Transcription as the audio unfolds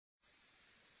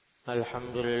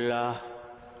الحمد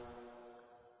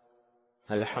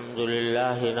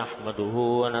لله نحمده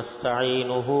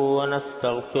ونستعينه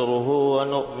ونستغفره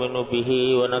ونؤمن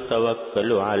به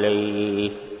ونتوكل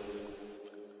عليه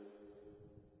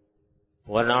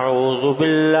ونعوذ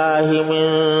بالله من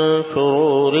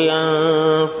شرور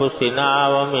أنفسنا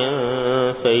ومن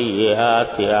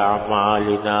سيئات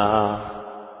أعمالنا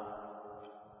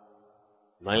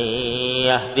من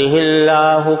يهده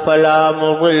الله فلا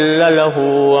مضل له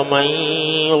ومن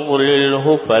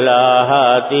يضلله فلا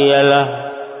هادي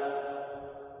له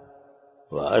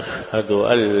وأشهد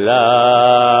أن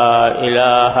لا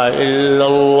إله إلا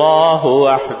الله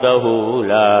وحده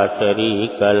لا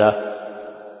شريك له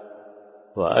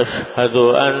وأشهد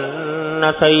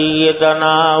أن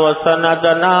سيدنا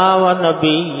وسندنا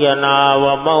ونبينا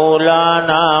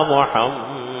ومولانا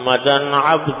محمدا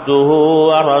عبده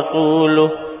ورسوله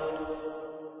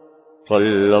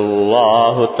صلى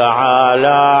الله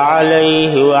تعالى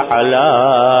عليه وعلى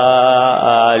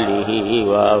آله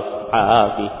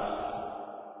وأصحابه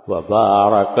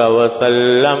وبارك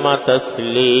وسلم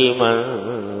تسليما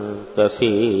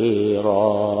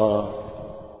كثيرا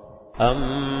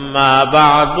أما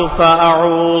بعد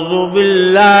فأعوذ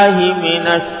بالله من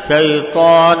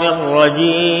الشيطان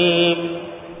الرجيم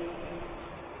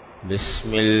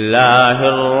بسم الله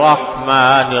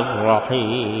الرحمن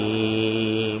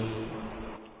الرحيم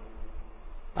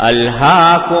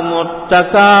ألهاكم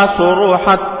التكاثر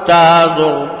حتى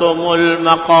زرتم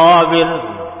المقابر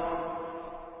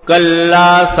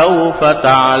كلا سوف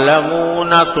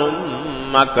تعلمون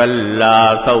ثم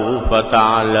كلا سوف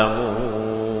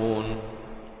تعلمون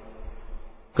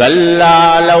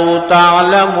كلا لو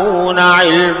تعلمون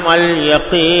علم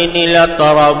اليقين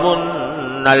لترون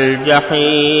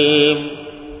الجحيم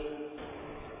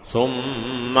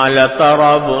ثم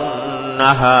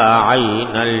لترونها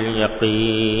عين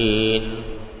اليقين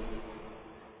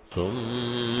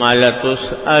ثم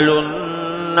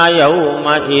لتسألن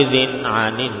يومئذ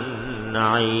عن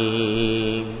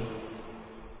النعيم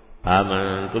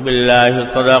آمنت بالله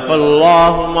صدق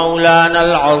الله مولانا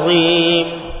العظيم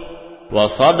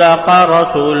وصدق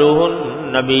رسوله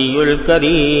النبي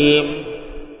الكريم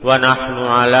ونحن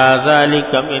على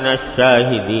ذلك من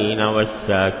الشاهدين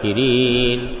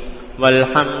والشاكرين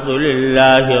والحمد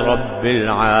لله رب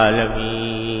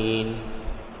العالمين.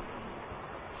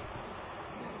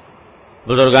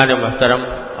 بزرگان محترم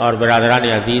اور برادران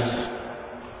عزیز،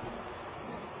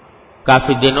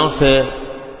 کافی دنوں سے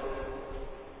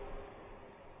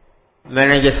میں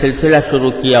نے یہ سلسلہ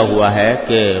شروع کیا ہوا ہے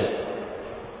کہ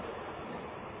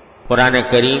قرآن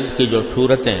کریم کی جو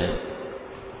سورتیں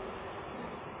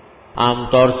عام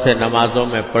طور سے نمازوں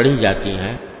میں پڑھی جاتی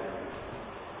ہیں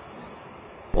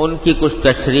ان کی کچھ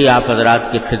تشریح آپ حضرات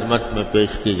کی خدمت میں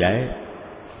پیش کی جائے،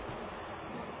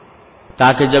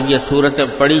 تاکہ جب یہ سورتیں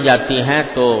پڑھی جاتی ہیں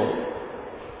تو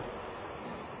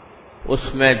اس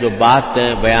میں جو باتیں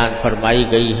بیان فرمائی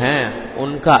گئی ہیں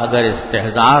ان کا اگر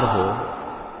استحضار ہو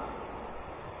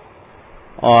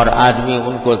اور آدمی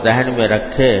ان کو ذہن میں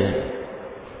رکھے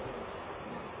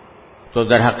تو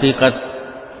در حقیقت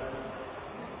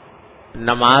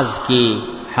نماز کی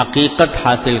حقیقت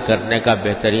حاصل کرنے کا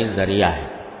بہترین ذریعہ ہے.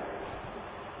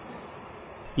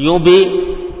 یوں بھی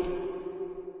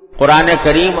قرآن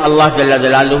کریم اللہ جل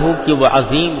جلالہ کی وہ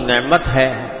عظیم نعمت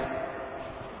ہے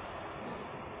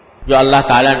جو اللہ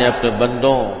تعالیٰ نے اپنے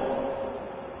بندوں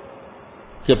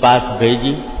کے پاس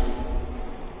بھیجی،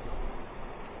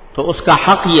 تو اس کا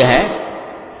حق یہ ہے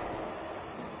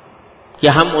کہ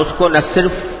ہم اس کو نہ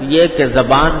صرف یہ کہ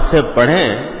زبان سے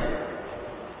پڑھیں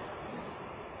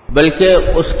بلکہ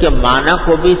اس کے معنی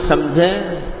کو بھی سمجھیں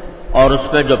اور اس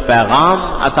میں جو پیغام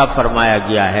عطا فرمایا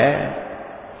گیا ہے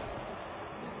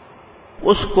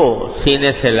اس کو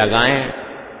سینے سے لگائیں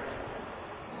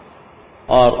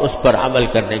اور اس پر عمل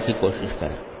کرنے کی کوشش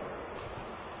کریں.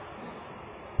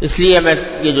 اس لیے میں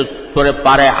یہ جو سورہ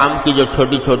پارہ عام کی جو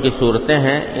چھوٹی چھوٹی صورتیں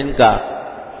ہیں ان کا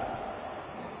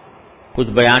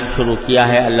کچھ بیان شروع کیا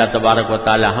ہے. اللہ تبارک و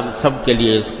تعالی ہم سب کے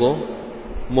لیے اس کو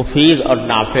مفید اور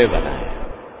نافع بنائے.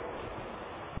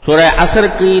 سورہ عصر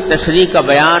کی تشریح کا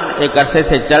بیان ایک عرصے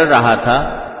سے چل رہا تھا.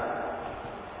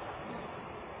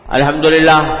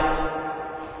 الحمدللہ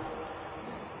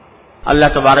اللہ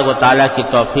تبارک و تعالیٰ کی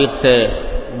توفیق سے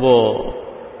وہ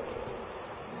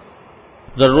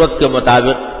ضرورت کے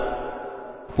مطابق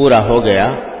پورا ہو گیا.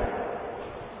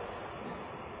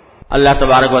 اللہ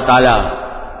تبارک و تعالیٰ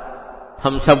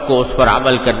ہم سب کو اس پر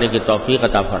عمل کرنے کی توفیق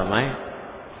عطا فرمائے.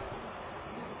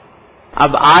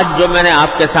 اب آج جو میں نے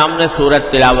آپ کے سامنے سورت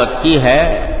تلاوت کی ہے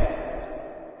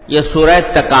یہ سورہ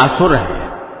تکاثر ہے.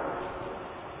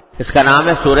 اس کا نام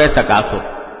ہے سورہ تکاثر.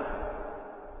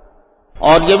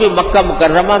 اور یہ بھی مکہ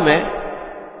مکرمہ میں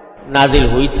نازل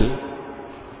ہوئی تھی۔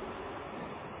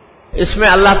 اس میں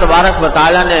اللہ تبارک و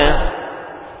تعالی نے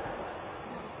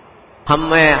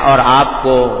ہمیں اور آپ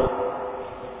کو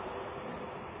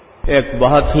ایک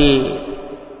بہت ہی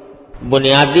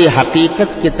بنیادی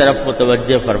حقیقت کی طرف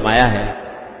متوجہ فرمایا ہے۔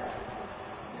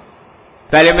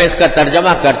 پہلے میں اس کا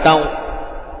ترجمہ کرتا ہوں،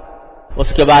 اس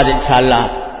کے بعد انشاءاللہ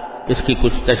اس کی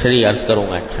کچھ تشریح عرض کروں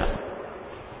گا انشاءاللہ۔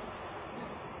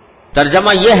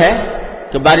 ترجمہ یہ ہے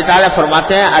کہ باری تعالیٰ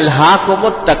فرماتے ہیں الہاکم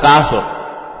التکاثر،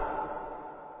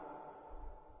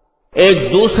 ایک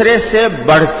دوسرے سے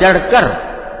بڑھ چڑھ کر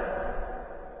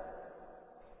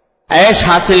عیش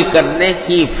حاصل کرنے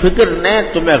کی فکر نے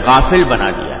تمہیں غافل بنا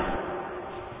دیا ہے۔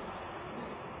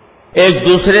 ایک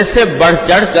دوسرے سے بڑھ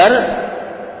چڑھ کر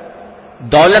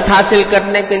دولت حاصل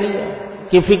کرنے کے لیے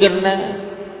کی فکر نے،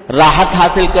 راحت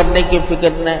حاصل کرنے کی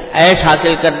فکر نے، عیش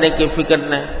حاصل کرنے کی فکر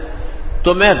نے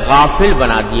تمہیں غافل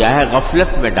بنا دیا ہے،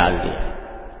 غفلت میں ڈال دیا ہے۔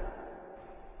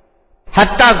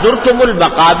 حتیٰ زرتم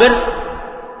المقابر،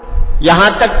 یہاں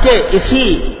تک کہ اسی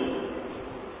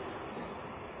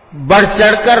بڑھ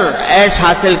چڑھ کر عیش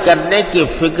حاصل کرنے کی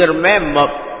فکر میں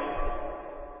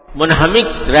منہمک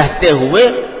رہتے ہوئے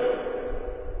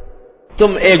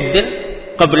تم ایک دن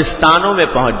قبرستانوں میں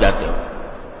پہنچ جاتے ہو۔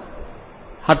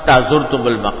 حتیٰ زرتم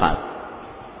المقابر،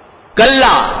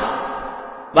 کلا،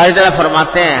 باری تعالیٰ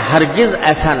فرماتے ہیں ہرگز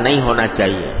ایسا نہیں ہونا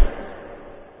چاہیے۔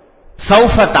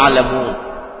 سوف تعلمون،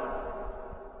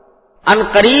 ان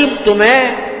قریب تمہیں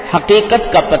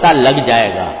حقیقت کا پتہ لگ جائے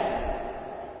گا۔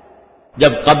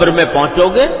 جب قبر میں پہنچو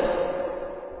گے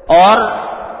اور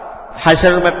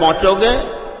حشر میں پہنچو گے،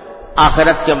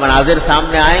 آخرت کے مناظر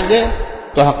سامنے آئیں گے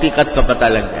تو حقیقت کا پتہ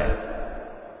لگ جائے گا۔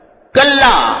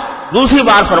 کلا، دوسری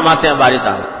بار فرماتے ہیں باری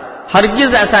تعالیٰ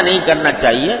ہرگز ایسا نہیں کرنا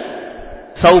چاہیے۔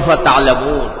 سوف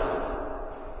تعلمون،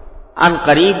 ان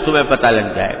قریب تمہیں پتہ لگ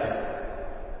جائے گا۔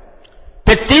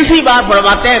 پھر تیسری بار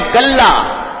فرماتے ہیں کلا،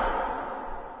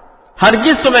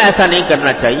 ہرگز تمہیں ایسا نہیں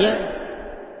کرنا چاہیے۔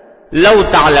 لو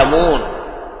تعلمون،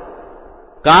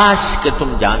 کاش کہ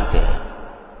تم جانتے ہیں۔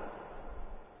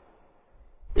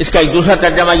 اس کا ایک دوسرا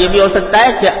ترجمہ یہ بھی ہو سکتا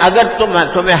ہے کہ اگر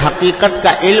تمہیں حقیقت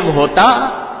کا علم ہوتا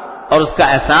اور اس کا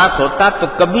احساس ہوتا تو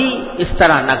کبھی اس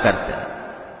طرح نہ کرتے۔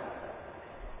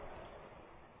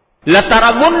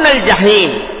 لترون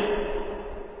الجحیم،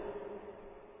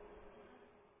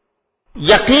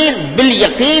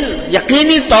 بالیقین،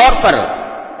 یقینی طور پر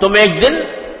تم ایک دن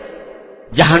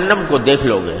جہنم کو دیکھ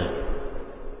لو گے۔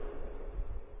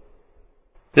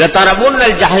 لترون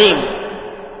الجحیم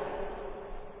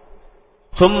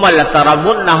ثم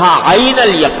لترونها عین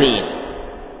الیقین،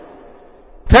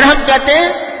 پھر ہم کہتے ہیں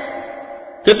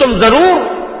کہ تم ضرور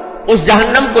اس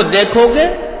جہنم کو دیکھو گے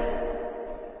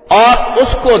اور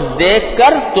اس کو دیکھ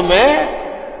کر تمہیں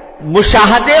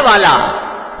مشاہدے والا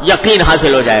یقین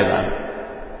حاصل ہو جائے گا۔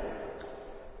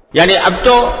 یعنی اب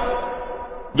تو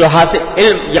جو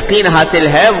علم یقین حاصل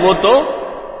ہے وہ تو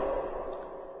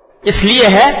اس لیے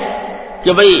ہے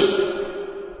کہ بھئی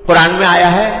قرآن میں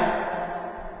آیا ہے،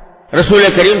 رسول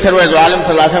کریم سرور عالم صلی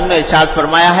اللہ علیہ وسلم نے ارشاد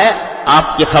فرمایا ہے،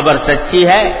 آپ کی خبر سچی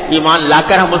ہے، ایمان لا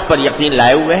کر ہم اس پر یقین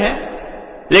لائے ہوئے ہیں،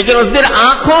 لیکن اس دن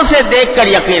آنکھوں سے دیکھ کر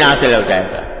یقین حاصل ہو جائے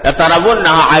گا۔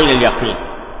 لترونها عین الیقین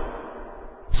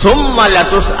ثم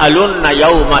لتسألن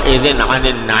یومئذ عن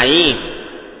النعیم،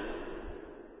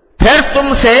 پھر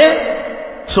تم سے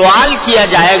سوال کیا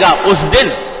جائے گا اس دن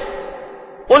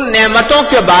ان نعمتوں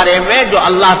کے بارے میں جو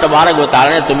اللہ تبارک و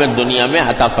تعالی نے تمہیں دنیا میں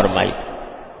عطا فرمائی تھی۔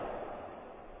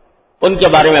 ان کے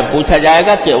بارے میں پوچھا جائے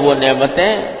گا کہ وہ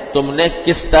نعمتیں تم نے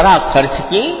کس طرح خرچ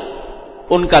کی،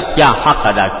 ان کا کیا حق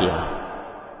ادا کیا،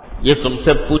 یہ تم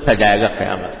سے پوچھا جائے گا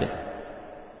قیامت کے۔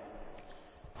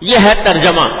 یہ ہے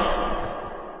ترجمہ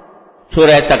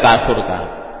سورہ تکاثر کا۔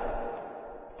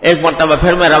 ایک مرتبہ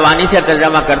پھر میں روانی سے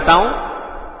ترجمہ کرتا ہوں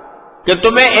کہ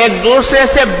تمہیں ایک دوسرے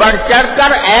سے بڑھ چڑھ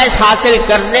کر عیش حاصل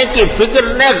کرنے کی فکر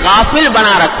نے غافل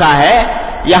بنا رکھا ہے،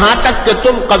 یہاں تک کہ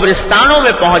تم قبرستانوں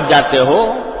میں پہنچ جاتے ہو۔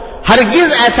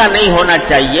 ہرگز ایسا نہیں ہونا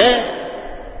چاہیے،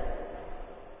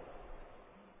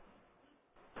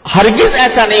 ہرگز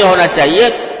ایسا نہیں ہونا چاہیے،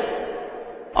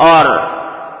 اور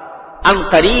ان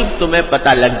قریب تمہیں پتہ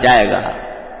لگ جائے گا۔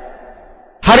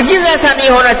 ہرگز ایسا نہیں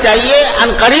ہونا چاہیے، ان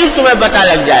قریب تمہیں پتہ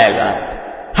لگ جائے گا۔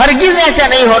 ہرگز ایسا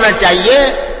نہیں ہونا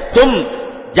چاہیے، تم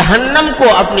جہنم کو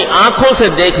اپنی آنکھوں سے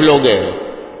دیکھ لو گے۔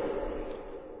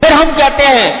 پھر ہم کہتے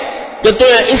ہیں کہ تم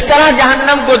اس طرح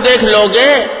جہنم کو دیکھ لو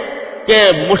گے کہ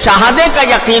مشاہدے کا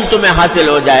یقین تمہیں حاصل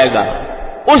ہو جائے گا۔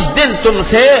 اس دن تم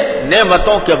سے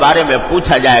نعمتوں کے بارے میں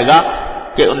پوچھا جائے گا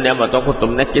کہ ان نعمتوں کو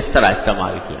تم نے کس طرح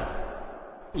استعمال کیا۔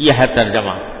 یہ ہے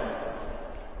ترجمہ۔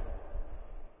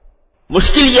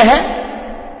 مشکل یہ ہے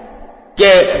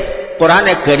قرآن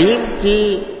کریم کی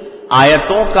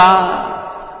آیتوں کا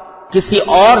کسی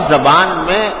اور زبان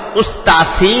میں اس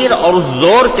تاثیر اور اس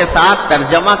زور کے ساتھ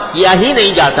ترجمہ کیا ہی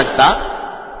نہیں جا سکتا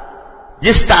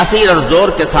جس تاثیر اور زور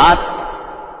کے ساتھ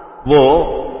وہ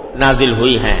نازل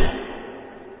ہوئی ہیں.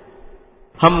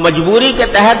 ہم مجبوری کے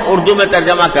تحت اردو میں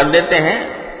ترجمہ کر دیتے ہیں،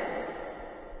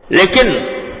 لیکن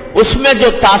اس میں جو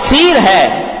تاثیر ہے،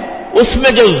 اس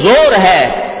میں جو زور ہے،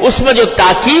 اس میں جو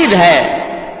تاکید ہے،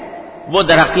 وہ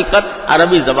در حقیقت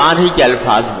عربی زبان ہی کے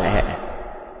الفاظ میں ہے.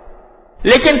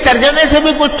 لیکن ترجمے سے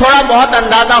بھی کچھ تھوڑا بہت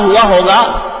اندازہ ہوا ہوگا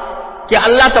کہ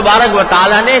اللہ تبارک و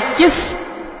تعالیٰ نے کس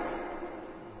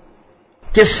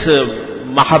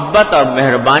محبت اور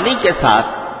مہربانی کے ساتھ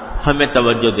ہمیں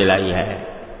توجہ دلائی ہے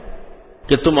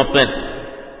کہ تم اپنے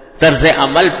طرز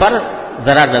عمل پر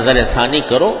ذرا نظر ثانی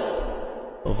کرو،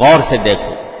 غور سے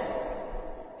دیکھو.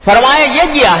 فرمایا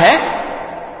یہ کیا ہے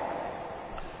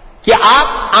کہ آپ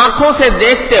آنکھوں سے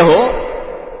دیکھتے ہو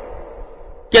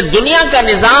کہ دنیا کا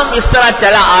نظام اس طرح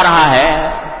چلا آ رہا ہے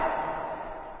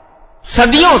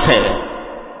صدیوں سے.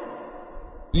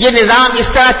 یہ نظام اس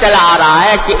طرح چلا آ رہا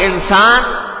ہے کہ انسان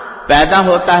پیدا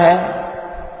ہوتا ہے،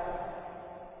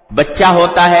 بچہ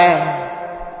ہوتا ہے،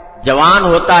 جوان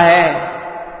ہوتا ہے،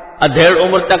 ادھیڑ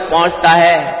عمر تک پہنچتا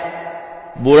ہے،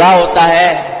 بوڑھا ہوتا ہے،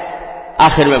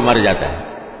 آخر میں مر جاتا ہے،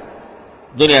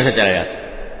 دنیا سے چلا جاتا ہے.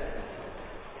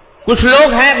 کچھ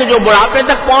لوگ ہیں کہ جو بڑھاپے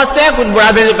تک پہنچتے ہیں، کچھ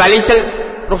بڑھاپے سے پہلے ہی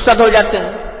رخصت ہو جاتے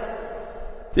ہیں.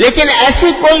 لیکن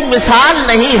ایسی کوئی مثال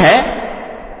نہیں ہے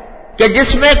کہ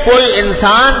جس میں کوئی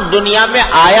انسان دنیا میں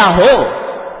آیا ہو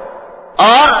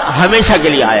اور ہمیشہ کے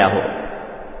لیے آیا ہو،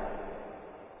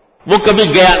 وہ کبھی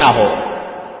گیا نہ ہو.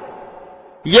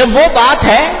 یہ وہ بات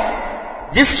ہے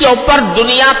جس کے اوپر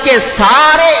دنیا کے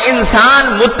سارے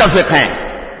انسان متفق ہیں.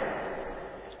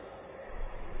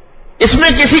 اس میں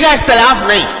کسی کا اختلاف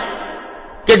نہیں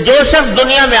کہ جو شخص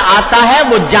دنیا میں آتا ہے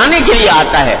وہ جانے کے لیے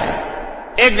آتا ہے،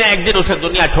 ایک نہ ایک دن اسے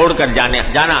دنیا چھوڑ کر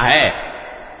جانا ہے.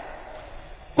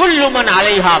 کل من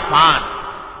علیہا فان،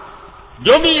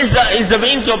 جو بھی اس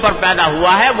زمین کے اوپر پیدا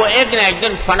ہوا ہے وہ ایک نہ ایک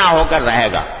دن فنا ہو کر رہے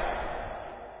گا.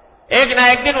 ایک نہ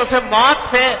ایک دن اسے موت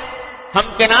سے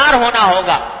ہمکنار ہونا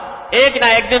ہوگا، ایک نہ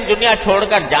ایک دن دنیا چھوڑ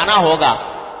کر جانا ہوگا.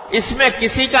 اس میں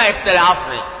کسی کا اختلاف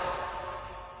نہیں.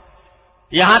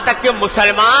 یہاں تک کہ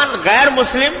مسلمان، غیر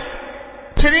مسلم،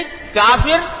 مشرک،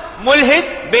 کافر، ملحد،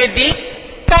 بے دین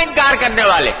کا انکار کرنے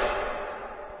والے،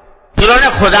 جنہوں نے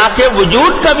خدا کے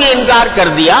وجود کا بھی انکار کر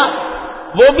دیا،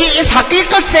 وہ بھی اس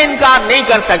حقیقت سے انکار نہیں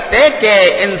کر سکتے کہ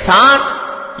انسان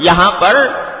یہاں پر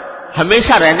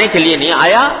ہمیشہ رہنے کے لیے نہیں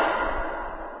آیا،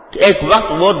 کہ ایک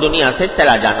وقت وہ دنیا سے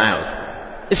چلا جانا ہے.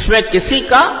 اس میں کسی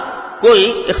کا کوئی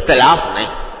اختلاف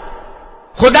نہیں.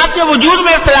 خدا کے وجود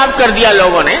میں اختلاف کر دیا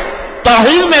لوگوں نے،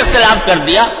 توحید میں اختلاف کر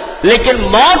دیا، لیکن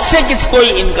موت سے کوئی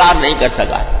انکار نہیں کر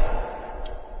سکا.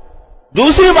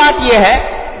 دوسری بات یہ ہے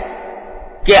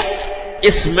کہ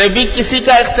اس میں بھی کسی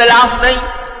کا اختلاف نہیں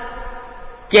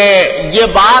کہ یہ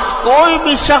بات کوئی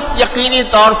بھی شخص یقینی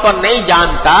طور پر نہیں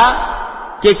جانتا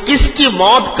کہ کس کی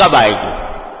موت کب آئے گی.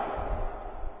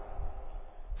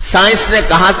 سائنس نے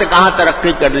کہاں سے کہاں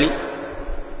ترقی کر لی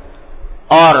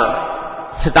اور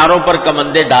ستاروں پر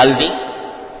کمندیں ڈال دی،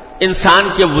 انسان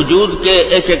کے وجود کے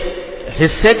ایک ایک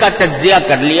حصے کا تجزیہ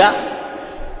کر لیا،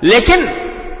 لیکن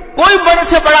کوئی بڑے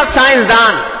سے بڑا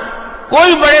سائنسدان،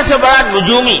 کوئی بڑے سے بڑا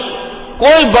نجومی،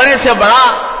 کوئی بڑے سے بڑا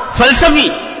فلسفی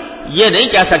یہ نہیں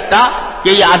کہہ سکتا کہ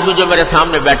یہ آدمی جو میرے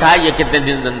سامنے بیٹھا ہے یہ کتنے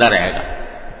دن زندہ رہے گا.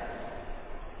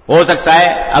 ہو سکتا ہے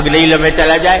اگلے ہی لمحے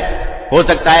چلا جائے، ہو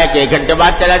سکتا ہے کہ 1 گھنٹے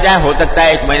بعد چلا جائے، ہو سکتا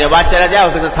ہے 1 مہینے بعد چلا جائے،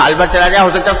 ہو سکتا ہے سال بھر چلا جائے،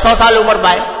 ہو سکتا ہے 100 سال عمر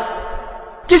پائے.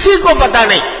 کسی کو پتا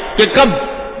نہیں کہ کب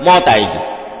موت آئے گی.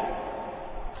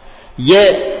 یہ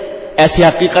ایسی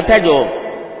حقیقت ہے جو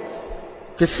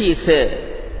کسی سے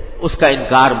اس کا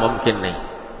انکار ممکن نہیں.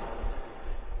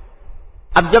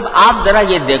 اب جب آپ ذرا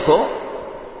یہ دیکھو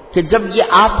کہ جب یہ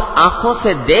آپ آنکھوں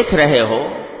سے دیکھ رہے ہو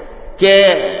کہ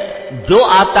جو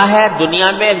آتا ہے دنیا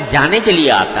میں جانے کے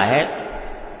لیے آتا ہے،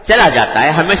 چلا جاتا ہے،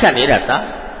 ہمیشہ نہیں رہتا،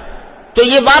 تو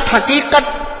یہ بات حقیقت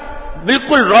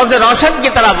بالکل روز روشن کی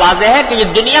طرح واضح ہے کہ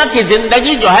یہ دنیا کی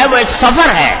زندگی جو ہے وہ ایک سفر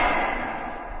ہے،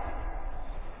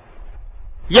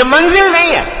 یہ منزل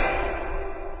نہیں ہے.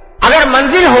 اگر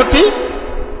منزل ہوتی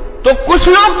تو کچھ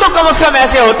لوگ تو کم از کم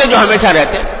ایسے ہوتے جو ہمیشہ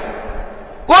رہتے،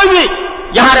 کوئی بھی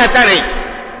یہاں رہتا نہیں.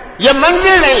 یہ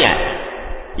منزل نہیں ہے،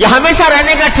 یہ ہمیشہ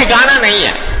رہنے کا ٹھکانہ نہیں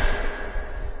ہے،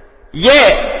 یہ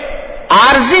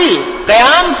عارضی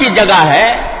قیام کی جگہ ہے،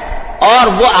 اور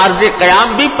وہ عارضی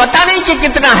قیام بھی پتہ نہیں کہ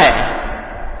کتنا ہے.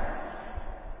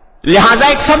 لہذا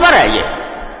ایک سفر ہے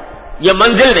یہ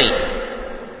منزل نہیں.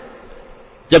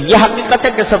 جب یہ حقیقت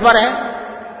ہے کہ سفر ہے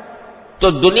تو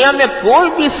دنیا میں کوئی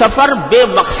بھی سفر بے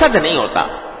مقصد نہیں ہوتا.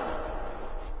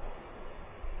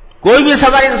 کوئی بھی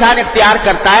سفر انسان اختیار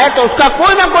کرتا ہے تو اس کا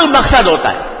کوئی نہ کوئی مقصد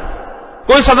ہوتا ہے.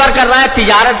 کوئی سفر کر رہا ہے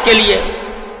تجارت کے لیے،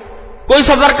 کوئی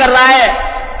سفر کر رہا ہے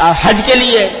حج کے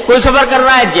لیے، کوئی سفر کر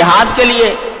رہا ہے جہاد کے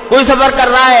لیے، کوئی سفر کر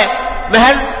رہا ہے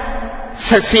محض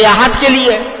سیاحت کے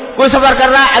لیے، کوئی سفر کر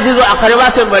رہا ہے عزیز و اقربا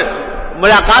سے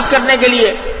ملاقات کرنے کے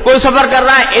لیے، کوئی سفر کر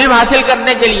رہا ہے علم حاصل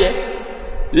کرنے کے لیے.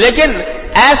 لیکن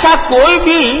ایسا کوئی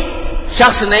بھی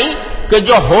شخص نہیں کہ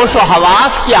جو ہوش و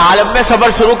حواس کی عالم میں سفر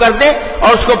شروع کر دے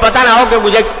اور اس کو پتہ نہ ہو کہ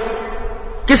مجھے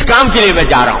کس کام کے لیے میں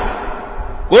جا رہا ہوں.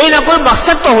 کوئی نہ کوئی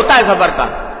مقصد تو ہوتا ہے سفر کا.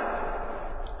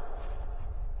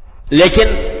 لیکن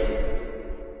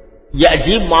یہ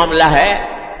عجیب معاملہ ہے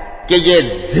کہ یہ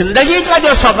زندگی کا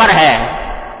جو سفر ہے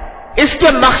اس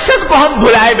کے مقصد کو ہم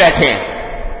بھلائے بیٹھے ہیں.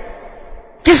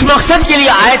 کس مقصد کے لیے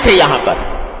آئے تھے یہاں پر؟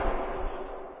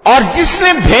 اور جس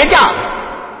نے بھیجا،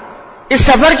 اس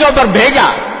سفر کے اوپر بھیجا،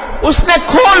 اس نے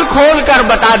کھول کھول کر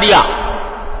بتا دیا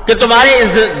کہ تمہارے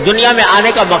اس دنیا میں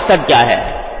آنے کا مقصد کیا ہے.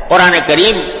 قرآن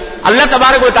کریم اللہ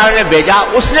تبارک و تعالی نے بھیجا،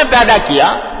 اس نے پیدا کیا،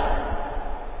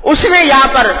 اس نے یہاں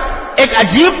پر ایک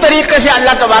عجیب طریقے سے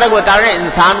اللہ تبارک و تعالی نے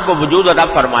انسان کو وجود عطا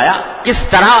فرمایا. کس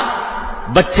طرح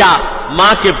بچہ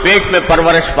ماں کے پیٹ میں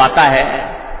پرورش پاتا ہے،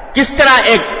 کس طرح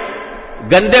ایک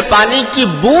گندے پانی کی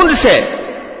بوند سے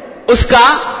اس کا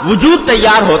وجود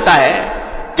تیار ہوتا ہے،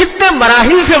 کتنے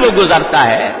مراحل سے وہ گزرتا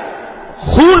ہے.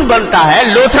 خون بنتا ہے،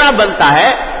 لوتھڑا بنتا ہے،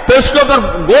 پھر اس کے اوپر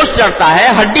گوشت چڑھتا ہے،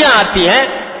 ہڈیاں آتی ہیں،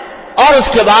 اور اس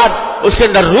کے بعد اس کے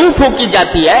اندر روح پھونکی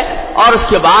جاتی ہے، اور اس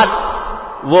کے بعد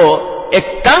وہ ایک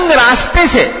تنگ راستے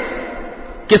سے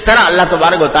کس طرح اللہ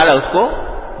تبارک و تعالیٰ اس کو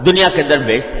دنیا کے اندر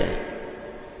بھیجتے ہیں.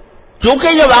 چونکہ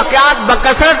یہ واقعات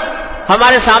بکثرت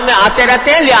ہمارے سامنے آتے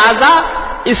رہتے ہیں، لہذا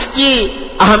اس کی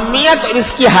اہمیت اور اس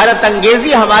کی حیرت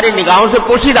انگیزی ہماری نگاہوں سے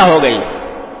پوشیدہ ہو گئی.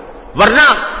 ورنہ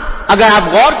اگر آپ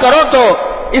غور کرو تو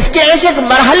اس کے ایک ایک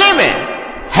مرحلے میں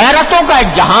حیرتوں کا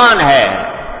ایک جہان ہے.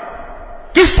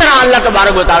 کس طرح اللہ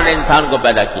تبارک و تعالیٰ نے انسان کو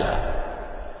پیدا کیا.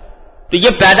 تو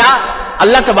یہ پیدا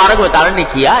اللہ تبارک و تعالیٰ نے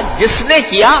کیا. جس نے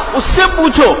کیا اس سے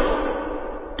پوچھو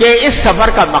کہ اس سفر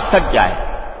کا مقصد کیا ہے.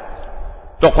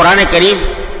 تو قرآن کریم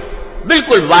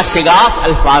بالکل واشگاف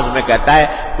الفاظ میں کہتا ہے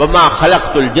وَمَا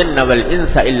خَلَقْتُ الْجِنَّ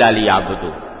وَالْإِنسَ إِلَّا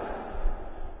لِيَعْبُدُونِ.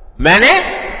 میں نے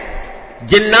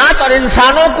جنات اور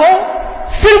انسانوں کو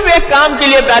صرف ایک کام کے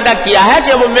لیے پیدا کیا ہے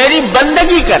کہ وہ میری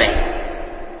بندگی کریں،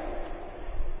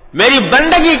 میری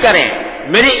بندگی کریں،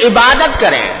 میری عبادت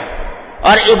کریں.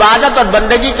 اور عبادت اور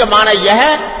بندگی کے معنی یہ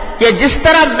ہے کہ جس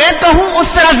طرح میں کہوں اس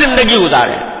طرح زندگی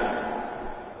گزاریں.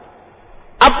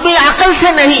 اپنی عقل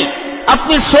سے نہیں،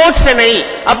 اپنی سوچ سے نہیں،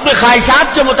 اپنی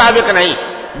خواہشات کے مطابق نہیں،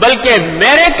 بلکہ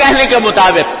میرے کہنے کے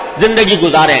مطابق زندگی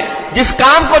گزاریں. جس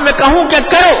کام کو میں کہوں کہ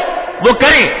کرو وہ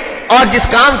کریں، اور جس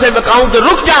کام سے میں کہوں کہ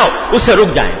رک جاؤ اس سے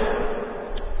رک جائیں.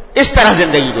 اس طرح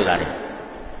زندگی گزاریں.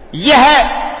 یہ ہے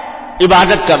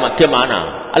عبادت کے معنی،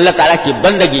 اللہ تعالیٰ کی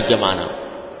بندگی کے معنی.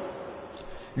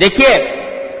 دیکھیے،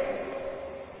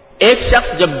 ایک شخص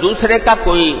جب دوسرے کا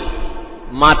کوئی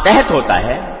ماتحت ہوتا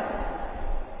ہے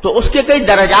تو اس کے کئی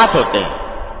درجات ہوتے ہیں.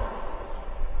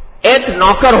 ایک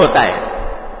نوکر ہوتا ہے.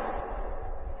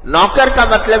 نوکر کا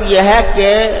مطلب یہ ہے کہ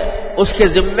اس کے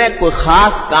ذمے کوئی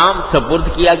خاص کام سپرد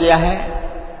کیا گیا ہے،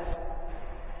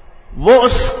 وہ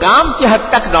اس کام کی حد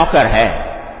تک نوکر ہے،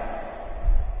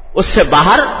 اس سے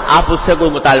باہر آپ اس سے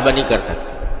کوئی مطالبہ نہیں کر سکتے.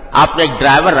 آپ نے ایک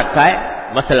ڈرائیور رکھا ہے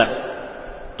مثلا،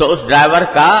 تو اس ڈرائیور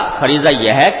کا فریضہ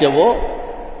یہ ہے کہ وہ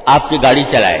آپ کی گاڑی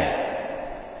چلائے.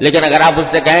 لیکن اگر آپ اس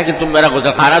سے کہیں کہ تم میرا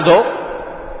غسلخانہ دھو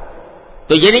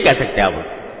تو یہ نہیں کہہ سکتے آپ،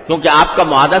 کیونکہ آپ کا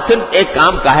معاہدہ صرف ایک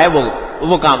کام کا ہے،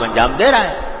 وہ کام انجام دے رہا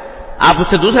ہے. آپ اس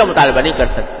سے دوسرا مطالبہ نہیں کر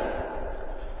سکتے.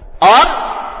 اور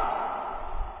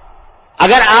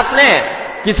اگر آپ نے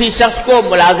کسی شخص کو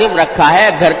ملازم رکھا ہے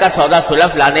گھر کا سودا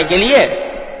سلف لانے کے لیے،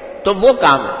 تو وہ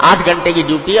کام 8 گھنٹے کی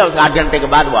ڈیوٹی ہے، اس 8 گھنٹے کے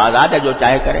بعد وہ آزاد ہے، جو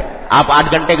چاہے کرے. آپ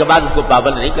 8 گھنٹے کے بعد اس کو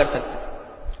پابند نہیں کر سکتے.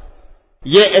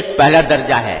 یہ ایک پہلا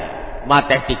درجہ ہے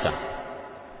ماتحتی کا.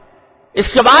 اس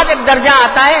کے بعد ایک درجہ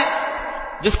آتا ہے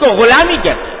جس کو غلامی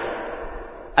کہتے ہیں.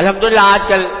 الحمدللہ آج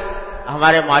کل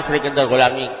ہمارے معاشرے کے اندر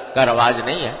غلامی کا رواج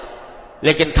نہیں ہے،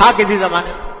 لیکن تھا کسی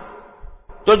زمانے میں.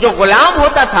 تو جو غلام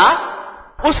ہوتا تھا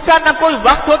اس کا نہ کوئی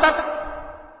وقت ہوتا تھا،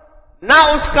 نہ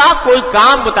اس کا کوئی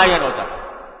کام متعین ہوتا تھا.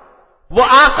 وہ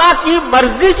آقا کی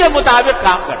مرضی کے مطابق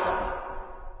کام کرتا تھا.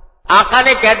 آقا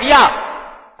نے کہہ دیا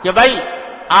کہ بھائی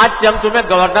آج سے ہم تمہیں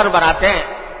گورنر بناتے ہیں،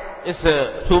 اس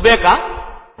صوبے کا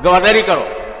گورنری کرو،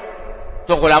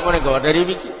 تو غلاموں نے گورنری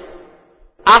بھی کی.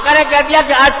 آقا نے کہہ دیا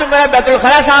کہ آج تم میرا بیت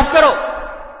الخلا صاف کرو،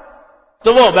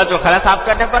 تو وہ بیت الخلا صاف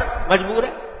کرنے پر مجبور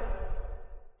ہے.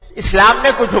 اسلام نے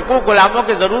کچھ حقوق غلاموں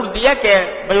کے ضرور دیے کہ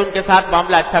بھئی ان کے ساتھ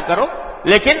معاملہ اچھا کرو،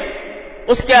 لیکن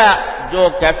اس کا جو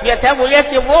کیفیت ہے وہ یہ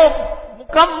کہ وہ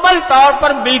مکمل طور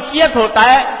پر ملکیت ہوتا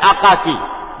ہے آقا کی،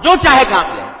 جو چاہے کام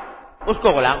لے اس کو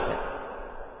غلام کہتے ہیں۔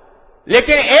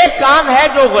 لیکن ایک کام ہے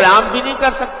جو غلام بھی نہیں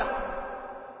کر سکتا،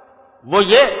 وہ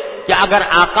یہ کہ اگر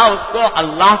آقا اس کو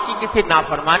اللہ کی کسی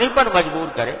نافرمانی پر مجبور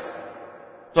کرے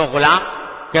تو غلام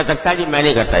کہہ سکتا ہے جی میں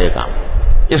نہیں کرتا یہ کام،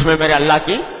 اس میں میرے اللہ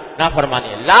کی نافرمانی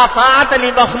ہے۔ لا طاعت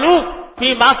لمخلوق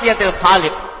فی معصیت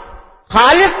الخالق،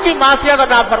 خالق کی معصیت اور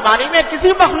نافرمانی میں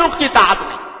کسی مخلوق کی طاعت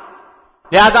نہیں،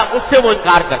 لہذا اس سے وہ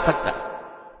انکار کر سکتا ہے۔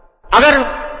 اگر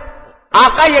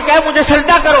آقا یہ کہے مجھے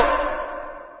سجدہ کرو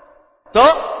تو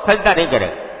سجدہ نہیں کرے،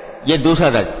 یہ دوسرا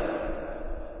درجہ۔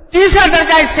 تیسرا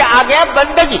درجہ اس سے آ گیا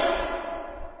بندگی۔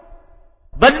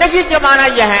 بندگی کے معنی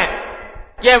یہ ہے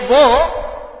کہ وہ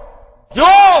جو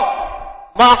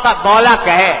مولا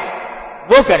کہے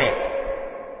وہ کرے،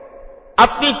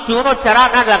 اپنی چون و چرا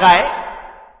نہ لگائے،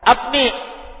 اپنی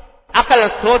عقل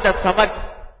سوچ اور سمجھ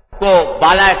کو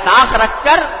بالائے طاق رکھ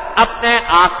کر اپنے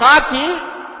آقا کی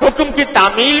حکم کی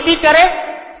تعمیل بھی کرے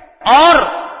اور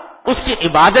اس کی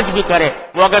عبادت بھی کرے۔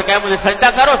 وہ اگر کہے مجھے سجدہ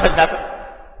کرو سجدہ کرو،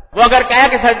 وہ اگر کہے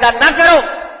کہ سجدہ نہ کرو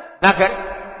نہ کرے،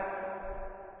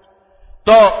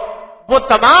 تو وہ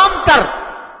تمام تر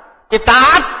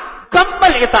اطاعت،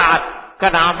 کمل اطاعت کا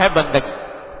نام ہے بندگی۔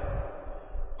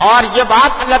 اور یہ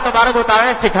بات اللہ تبارک و تعالیٰ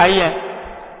نے سکھائی ہے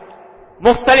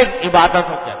مختلف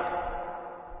عبادتوں کے اندر۔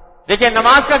 دیکھیے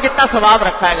نماز کا کتنا ثواب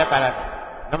رکھا ہے اللہ تعالیٰ نے،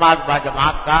 نماز با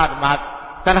جماعت کا، نماز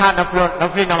تنہا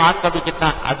نفلی نماز کا بھی کتنا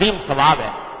عظیم ثواب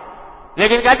ہے،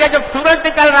 لیکن کہتے ہیں جب سورج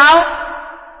نکل رہا ہو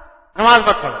نماز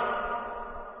مت پڑھو۔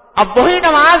 اب وہی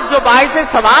نماز جو باعث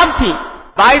ثواب تھی،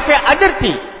 باعث اجر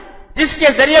تھی، جس کے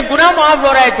ذریعے گناہ معاف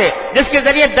ہو رہے تھے، جس کے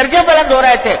ذریعے درجے بلند ہو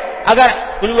رہے تھے، اگر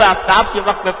طلوع آفتاب کے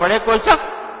وقت میں پڑھے کوئی شخص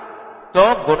تو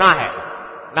گناہ ہے،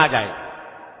 ناجائز۔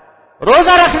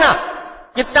 روزہ رکھنا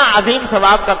کتنا عظیم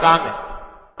ثواب کا کام ہے،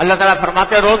 اللہ تعالیٰ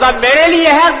فرماتے ہیں روزہ میرے لیے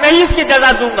ہے اور میں ہی اس کی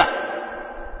جزا دوں گا،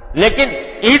 لیکن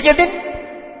عید کے دن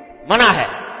منع ہے،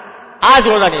 آج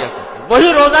روزہ نہیں رکھ سکتے۔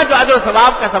 وہی روزہ جو اجر و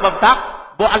ثواب کا سبب تھا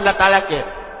وہ اللہ تعالیٰ کے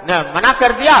نے منع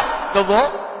کر دیا تو وہ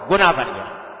گناہ بن گیا۔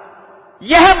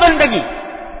 یہ ہے بندگی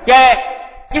کہ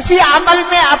کسی عمل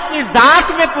میں اپنی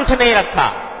ذات میں کچھ نہیں رکھا،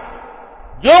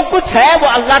 جو کچھ ہے وہ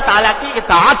اللہ تعالیٰ کی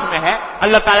اطاعت میں ہے،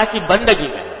 اللہ تعالیٰ کی بندگی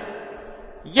میں ہے۔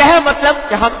 یہ ہے مطلب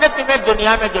کہ ہم نے تمہیں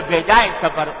دنیا میں جو بھیجا ہے اس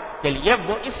سفر کے لیے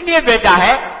وہ اس لیے بھیجا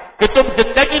ہے کہ تم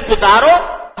زندگی گزارو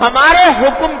ہمارے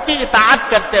حکم کی اطاعت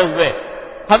کرتے ہوئے،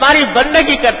 ہماری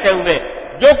بندگی کرتے ہوئے،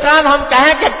 جو کام ہم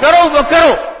کہیں کہ کرو وہ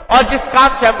کرو اور جس کام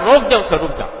سے ہم روک دیں اسے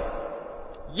رک جاؤ۔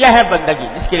 یہ ہے بندگی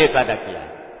جس کے لیے پیدا کیا ہے۔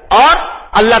 اور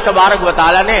اللہ تبارک و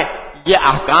تعالیٰ نے یہ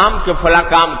احکام کہ فلاں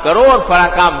کام کرو اور فلاں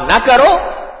کام نہ کرو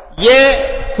یہ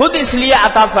خود اس لیے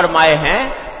عطا فرمائے ہیں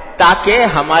تاکہ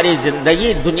ہماری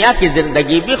زندگی، دنیا کی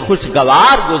زندگی بھی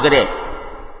خوشگوار گزرے،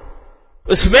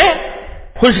 اس میں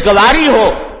خوشگواری ہو،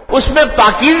 اس میں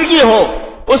پاکیزگی ہو،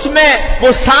 اس میں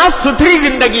وہ صاف ستھری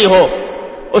زندگی ہو،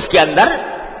 اس کے اندر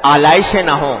آلائشیں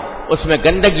نہ ہوں، اس میں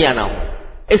گندگیاں نہ ہوں،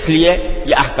 اس لیے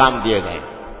یہ احکام دیے گئے۔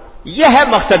 یہ ہے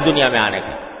مقصد دنیا میں آنے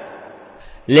کا۔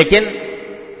 لیکن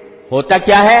ہوتا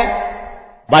کیا ہے،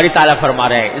 باری تعالیٰ فرما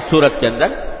رہے ہیں اس سورت کے اندر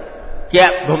کہ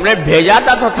ہم نے بھیجا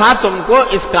تو تھا تم کو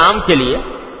اس کام کے لیے،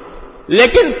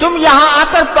 لیکن تم یہاں آ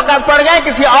کر پڑ گئے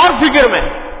کسی اور فکر میں۔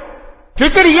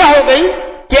 فکر یہ ہو گئی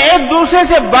کہ ایک دوسرے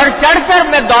سے بڑھ چڑھ کر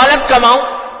میں دولت کماؤں،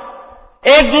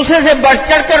 ایک دوسرے سے بڑھ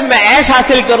چڑھ کر میں عیش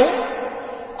حاصل کروں،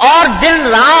 اور دن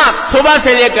رات صبح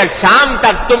سے لے کر شام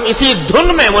تک تم اسی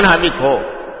دھن میں منہمک ہو۔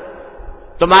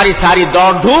 تمہاری ساری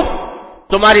دوڑ دھوپ،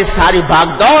 تمہاری ساری بھاگ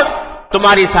دوڑ،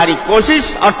 تمہاری ساری کوشش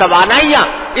اور توانائیاں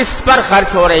اس پر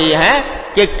خرچ ہو رہی ہیں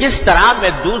کہ کس طرح میں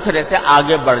دوسرے سے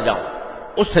آگے بڑھ جاؤں،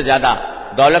 اس سے زیادہ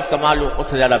دولت کما لوں، اس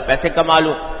سے زیادہ پیسے کما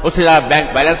لوں، اس سے زیادہ بینک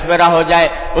بیلنس میرا ہو جائے،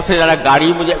 اس سے زیادہ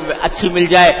گاڑی مجھے اچھی مل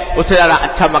جائے، اس سے زیادہ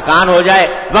اچھا مکان ہو جائے،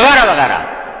 وغیرہ وغیرہ۔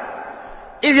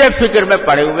 اس فکر میں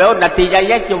پڑے ہوئے اور نتیجہ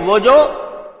یہ کہ وہ جو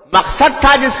مقصد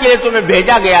تھا جس کے لیے تمہیں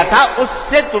بھیجا گیا تھا اس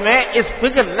سے تمہیں اس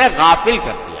فکر نے غافل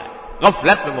کر دیا،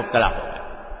 غفلت میں مبتلا ہو گیا۔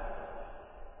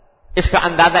 اس کا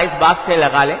اندازہ اس بات سے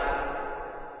لگا لیں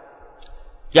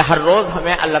کہ ہر روز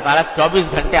ہمیں اللہ تعالیٰ 24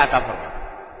 گھنٹے عطا فرماتا ہے،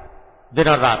 دن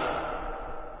اور رات۔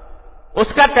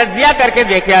 اس کا تجزیہ کر کے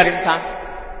دیکھے ہر انسان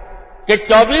کہ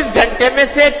 24 گھنٹے میں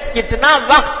سے کتنا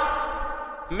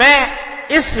وقت میں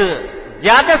اس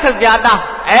زیادہ سے زیادہ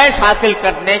عیش حاصل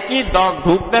کرنے کی دوڑ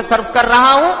دھوپ میں صرف کر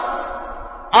رہا ہوں،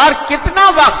 اور کتنا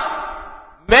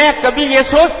وقت میں کبھی یہ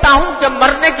سوچتا ہوں کہ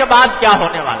مرنے کے بعد کیا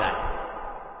ہونے والا ہے،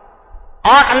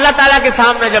 اور اللہ تعالیٰ کے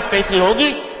سامنے جب پیشی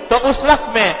ہوگی تو اس وقت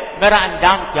میں میرا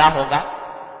انجام کیا ہوگا۔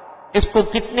 اس کو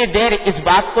کتنی دیر اس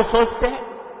بات کو سوچتے ہیں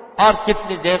اور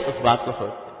کتنی دیر اس بات کو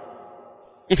سوچتے ہیں،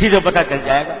 اسی سے پتہ چل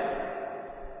جائے گا۔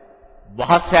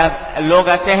 بہت سے لوگ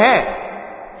ایسے ہیں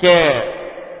کہ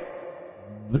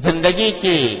زندگی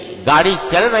کی گاڑی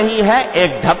چل رہی ہے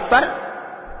ایک ڈھب پر،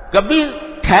 کبھی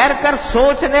ٹھہر کر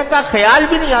سوچنے کا خیال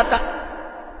بھی نہیں آتا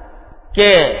کہ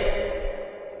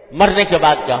مرنے کے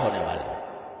بعد کیا ہونے والا ہے۔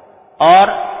 اور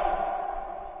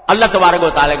اللہ تبارک و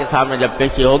تعالیٰ کے سامنے جب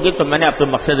پیشی ہوگی تو میں نے اپنے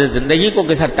مقصد زندگی کو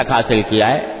کس حد تک حاصل کیا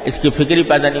ہے اس کی فکر ہی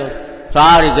پیدا نہیں ہوتی،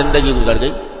 ساری زندگی گزر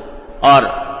گئی اور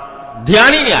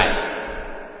دھیان ہی نہیں آیا۔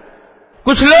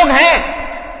 کچھ لوگ ہیں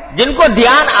جن کو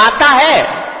دھیان آتا ہے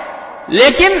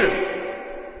لیکن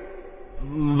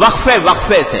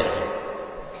وقفے سے،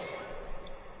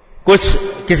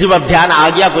 کسی وقت دھیان آ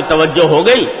گیا، کوئی توجہ ہو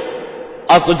گئی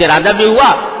اور کچھ ارادہ بھی ہوا،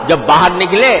 جب باہر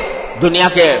نکلے دنیا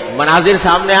کے مناظر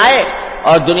سامنے آئے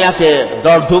اور دنیا کے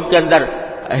دوڑ دھوپ کے اندر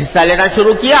حصہ لینا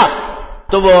شروع کیا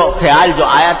تو وہ خیال جو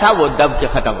آیا تھا وہ دب کے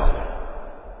ختم ہو گیا۔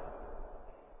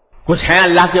 کچھ ہیں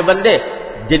اللہ کے بندے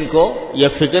جن کو یہ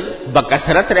فکر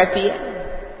بکثرت رہتی ہے،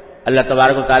 اللہ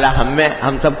تبارک و تعالی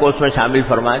ہم سب کو اس میں شامل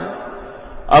فرمائے۔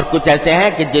 اور کچھ ایسے ہیں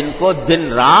کہ جن کو دن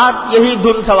رات یہی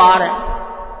دھن سوار ہے،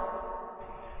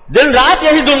 دن رات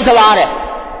یہی دھن سوار ہے۔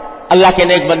 اللہ کے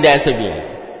نیک بندے ایسے بھی ہیں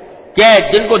کہ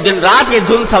جن کو دن رات یہ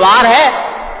دھن سوار ہے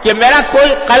کہ میرا کوئی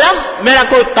قلم، میرا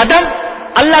کوئی قدم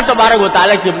اللہ تبارک و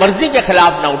تعالی کی مرضی کے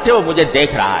خلاف نہ اٹھے، وہ مجھے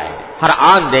دیکھ رہا ہے، ہر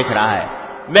آن دیکھ رہا ہے،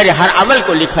 میرے ہر عمل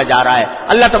کو لکھا جا رہا ہے،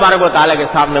 اللہ تبارک و تعالی کے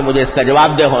سامنے مجھے اس کا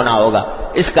جواب دہ ہونا ہوگا۔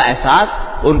 اس کا احساس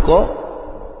ان کو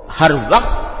ہر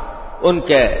وقت ان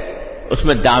کے اس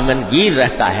میں دامنگیر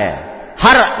رہتا ہے،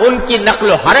 ہر ان کی نقل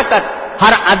و حرکت،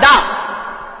 ہر ادا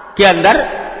کے اندر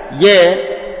یہ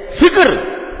فکر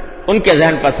ان کے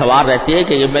ذہن پر سوار رہتی ہے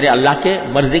کہ یہ میرے اللہ کے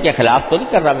مرضی کے خلاف تو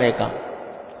نہیں کر رہا میں یہ کام۔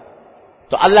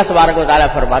 تو اللہ تبارک و تعالیٰ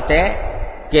فرماتے ہیں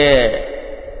کہ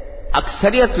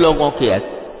اکثریت لوگوں کی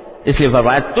اس لیے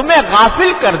فرمایا تمہیں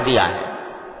غافل کر دیا ہے،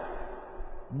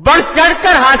 بڑھ چڑھ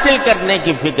کر حاصل کرنے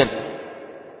کی فکر،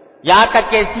 یہاں تک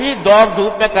کہ اسی دوڑ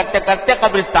دھوپ میں کرتے کرتے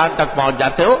قبرستان تک پہنچ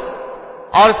جاتے ہو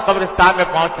اور اس قبرستان میں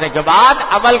پہنچنے کے بعد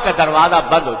عمل کا دروازہ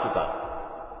بند ہو چکا،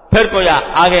 پھر کوئی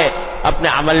آگے اپنے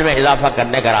عمل میں اضافہ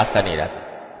کرنے کا راستہ نہیں رہتا۔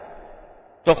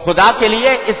 تو خدا کے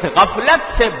لیے اس غفلت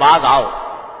سے باز آؤ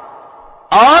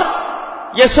اور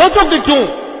یہ سوچو کہ کیوں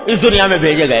اس دنیا میں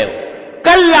بھیجے گئے ہو۔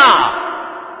 کلا،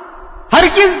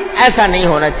 ہرگز ایسا نہیں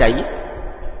ہونا چاہیے۔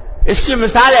 اس کی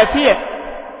مثال ایسی ہے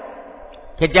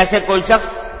کہ جیسے کوئی شخص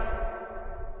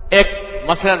ایک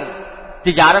مثلا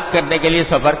تجارت کرنے کے لیے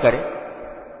سفر کرے،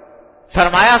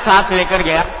 سرمایہ ساتھ لے کر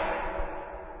گیا،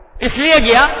 اس لیے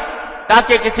گیا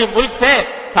تاکہ کسی ملک سے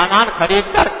سامان خرید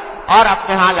کر اور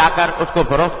اپنے ہاں لا کر اس کو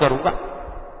فروخت کروں گا،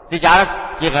 تجارت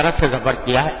کی غرض سے سفر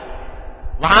کیا ہے۔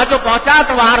 وہاں جو پہنچا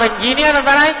تو وہاں رنگینیاں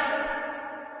نظر آئیں،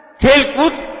 کھیل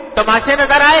کود تماشے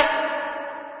نظر آئے،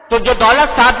 تو جو دولت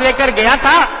ساتھ لے کر گیا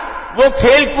تھا وہ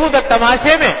کھیل کود اور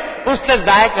تماشے میں اس نے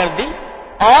ضائع کر دی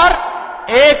اور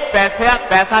ایک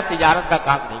پیسہ تجارت کا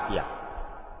کام نہیں کیا۔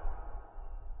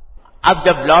 اب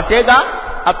جب لوٹے گا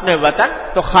اپنے وطن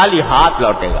تو خالی ہاتھ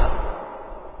لوٹے گا،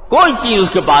 کوئی چیز اس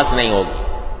کے پاس نہیں ہوگی،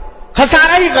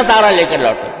 خسارہ ہی خسارہ لے کر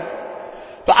لوٹے گا۔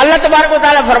 تو اللہ تبارک و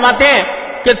تعالیٰ فرماتے ہیں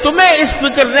کہ تمہیں اس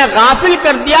فکر نے غافل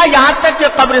کر دیا یہاں تک کہ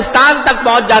قبرستان تک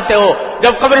پہنچ جاتے ہو۔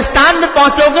 جب قبرستان میں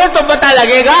پہنچو گے تو پتہ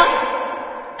لگے گا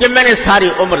کہ میں نے ساری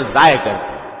عمر ضائع کر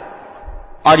دی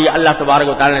اور یہ اللہ تبارک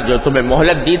و تعالیٰ نے جو تمہیں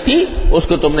مہلت دی تھی اس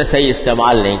کو تم نے صحیح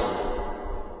استعمال نہیں کیا۔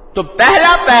 تو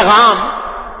پہلا پیغام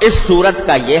اس سورت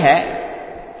کا یہ ہے،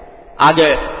 آگے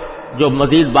جو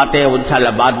مزید باتیں ہیں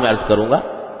انشاءاللہ بعد میں عرض کروں گا۔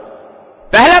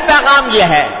 پہلا پیغام یہ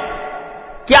ہے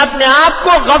کہ اپنے آپ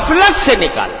کو غفلت سے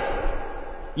نکالو،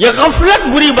 یہ غفلت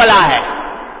بری بلا ہے۔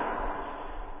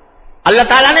 اللہ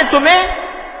تعالیٰ نے تمہیں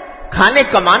کھانے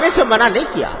کمانے سے منع نہیں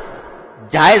کیا،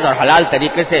 جائز اور حلال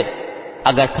طریقے سے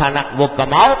اگر کھانا وہ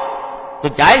کماؤ تو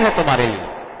جائز ہے تمہارے لیے،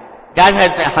 جائز ہے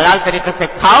حلال طریقے سے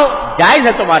کھاؤ، جائز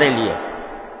ہے تمہارے لیے،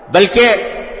 بلکہ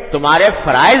تمہارے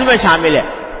فرائض میں شامل ہے،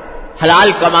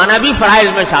 حلال کمانا بھی فرائض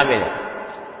میں شامل ہے۔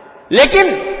 لیکن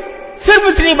صرف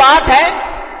اتنی بات ہے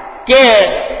کہ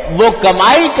وہ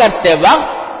کمائی کرتے وقت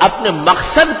اپنے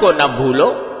مقصد کو نہ بھولو،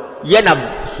 یہ نہ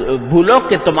بھولو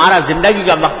کہ تمہارا زندگی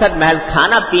کا مقصد محض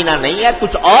کھانا پینا نہیں ہے،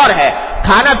 کچھ اور ہے۔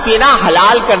 کھانا پینا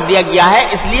حلال کر دیا گیا ہے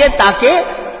اس لیے تاکہ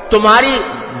تمہاری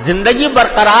زندگی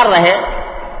برقرار رہے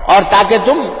اور تاکہ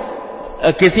تم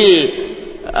کسی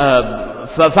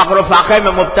فقر و فاقے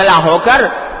میں مبتلا ہو کر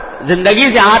زندگی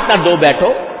سے ہاتھ نہ دھو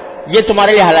بیٹھو، یہ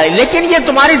تمہارے لیے حلال ہے، لیکن یہ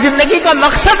تمہاری زندگی کا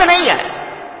مقصد نہیں ہے،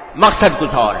 مقصد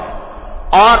کچھ اور ہے۔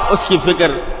 اور اس کی فکر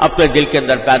اپنے دل کے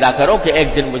اندر پیدا کرو کہ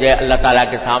ایک دن مجھے اللہ تعالیٰ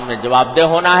کے سامنے جواب دہ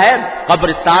ہونا ہے،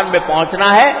 قبرستان میں پہنچنا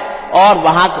ہے، اور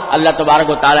وہاں اللہ تبارک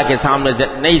و تعالیٰ کے سامنے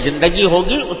نئی زندگی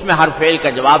ہوگی، اس میں ہر فعل کا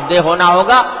جواب دہ ہونا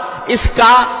ہوگا۔ اس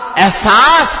کا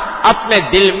احساس اپنے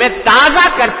دل میں تازہ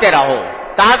کرتے رہو،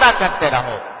 تازہ کرتے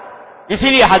رہو۔ اسی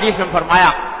لیے حدیث میں فرمایا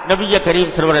نبی کریم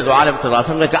سرور دو عالم صلی اللہ علیہ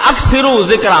وسلم نے کہ اکثروا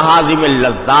ذکر حازم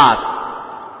اللذات،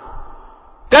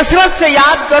 کثرت سے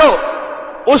یاد کرو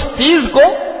اس چیز کو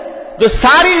جو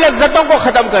ساری لذتوں کو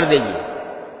ختم کر دے گی،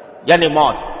 یعنی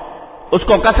موت، اس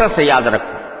کو کثرت سے یاد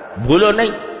رکھو، بھولو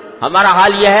نہیں۔ ہمارا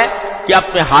حال یہ ہے کہ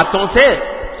اپنے ہاتھوں سے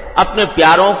اپنے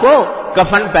پیاروں کو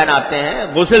کفن پہناتے ہیں،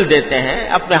 غسل دیتے ہیں،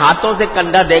 اپنے ہاتھوں سے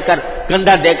کنڈا دے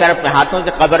کر اپنے ہاتھوں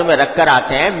سے قبر میں رکھ کر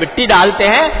آتے ہیں، مٹی ڈالتے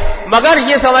ہیں، مگر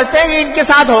یہ سمجھتے ہیں کہ ان کے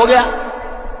ساتھ ہو گیا،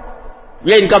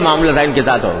 یہ ان کا معاملہ تھا، ان کے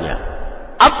ساتھ ہو گیا،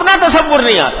 اپنا تصور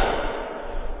نہیں آتا۔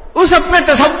 اس اپنے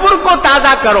تصور کو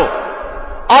تازہ کرو،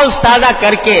 اور اس تازہ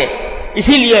کر کے،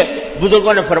 اسی لیے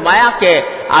بزرگوں نے فرمایا کہ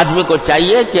آدمی کو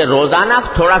چاہیے کہ روزانہ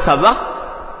تھوڑا سا وقت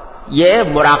یہ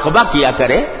مراقبہ کیا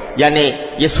کرے، یعنی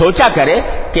یہ سوچا کرے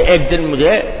کہ ایک دن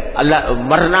مجھے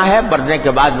مرنا ہے، مرنے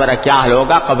کے بعد میرا کیا حال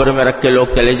ہوگا، قبر میں رکھ کے لوگ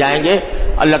چلے جائیں گے،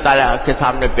 اللہ تعالیٰ کے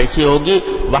سامنے پیشی ہوگی،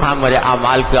 وہاں میرے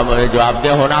اعمال کا مجھے جواب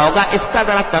دہ ہونا ہوگا۔ اس کا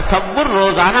ذرا تصور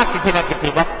روزانہ کسی نہ کسی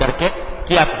وقت کر کے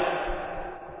کیا کرے۔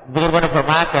 بزرگوں نے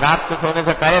فرمایا کہ رات کو سونے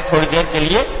سے پہلے تھوڑی دیر کے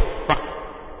لیے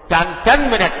چند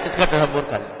منٹ اس کا تصور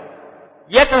کر لیں۔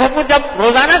 یہ تصور جب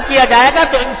روزانہ کیا جائے گا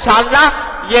تو انشاءاللہ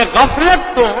یہ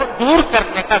غفلت کو دور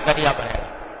کرنے کا ذریعہ بنے گا۔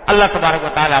 اللہ تبارک و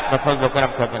تعالیٰ اپنے فضل و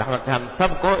کرم سے، اپنے رحمت سے ہم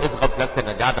سب کو اس غفلت سے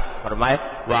نجات فرمائے۔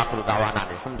 وآخر دعوانا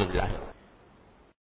الحمدللہ۔